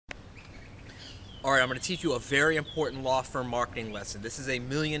All right, I'm going to teach you a very important law firm marketing lesson. This is a $1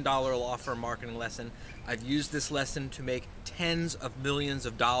 million law firm marketing lesson. I've used this lesson to make tens of millions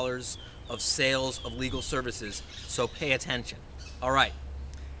of dollars of sales of legal services, so pay attention. All right.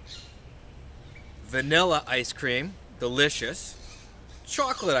 Vanilla ice cream, delicious.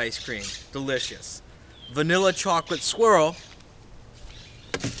 Chocolate ice cream, delicious. Vanilla chocolate swirl,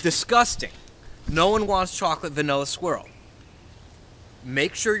 disgusting. No one wants chocolate vanilla swirl.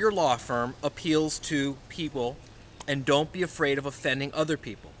 Make sure your law firm appeals to people and don't be afraid of offending other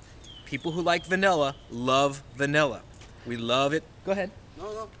people. People who like vanilla love vanilla. We love it. Go ahead.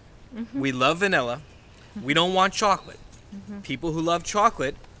 No. We love vanilla. We don't want chocolate. People who love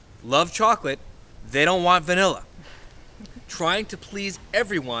chocolate love chocolate. They don't want vanilla. Trying to please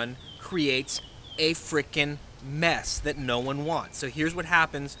everyone creates a frickin' mess that no one wants. So here's what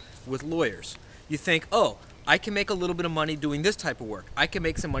happens with lawyers. You think, oh, I can make a little bit of money doing this type of work. I can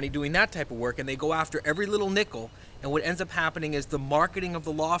make some money doing that type of work, and they go after every little nickel, and what ends up happening is the marketing of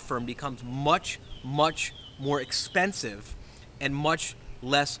the law firm becomes much, much more expensive and much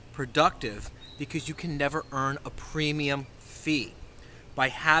less productive because you can never earn a premium fee. By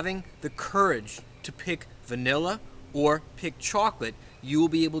having the courage to pick vanilla or pick chocolate, you will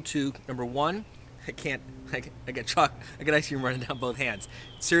be able to, number one, I get ice cream running down both hands.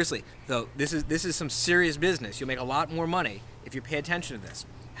 Seriously, though, this is some serious business. You'll make a lot more money if you pay attention to this.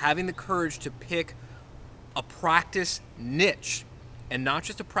 Having the courage to pick a practice niche, and not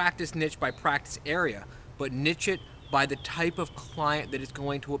just a practice niche by practice area, but niche it by the type of client that it's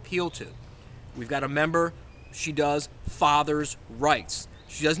going to appeal to. We've got a member, she does father's rights.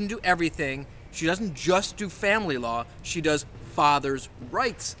 She doesn't do everything. She doesn't just do family law, she does father's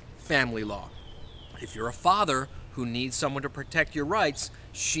rights family law. If you're a father who needs someone to protect your rights,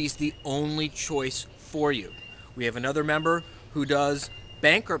 she's the only choice for you. We have another member who does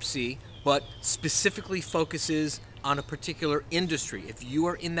bankruptcy, but specifically focuses on a particular industry. If you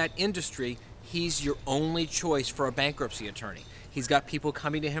are in that industry, he's your only choice for a bankruptcy attorney. He's got people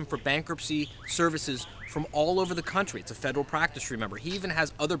coming to him for bankruptcy services from all over the country. It's a federal practice, remember. He even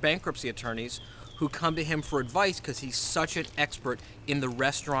has other bankruptcy attorneys who come to him for advice because he's such an expert in the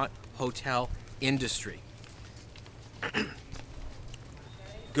restaurant, hotel industry.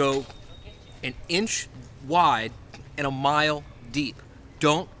 Go an inch wide and a mile deep.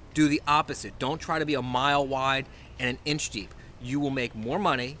 Don't do the opposite. Don't try to be a mile wide and an inch deep. You will make more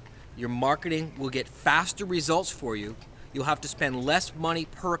money. Your marketing will get faster results for you. You'll have to spend less money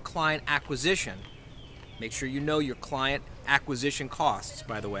per client acquisition. Make sure you know your client acquisition costs,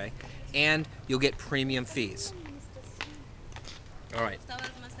 by the way, and you'll get premium fees. All right.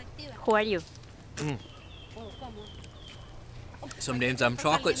 Who are you? Some days I'm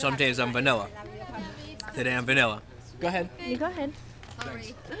chocolate, some days I'm vanilla. Today I'm vanilla. Go ahead. You go ahead.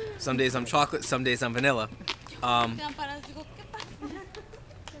 Some days I'm chocolate, some days I'm vanilla. But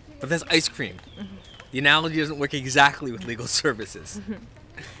that's ice cream. The analogy doesn't work exactly with legal services.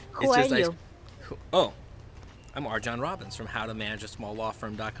 Who are you? Oh, I'm Rjon Robbins from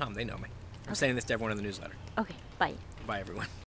HowToManageASmallLawFirm.com. They know me. I'm saying this to everyone in the newsletter. Okay, bye. Bye, everyone.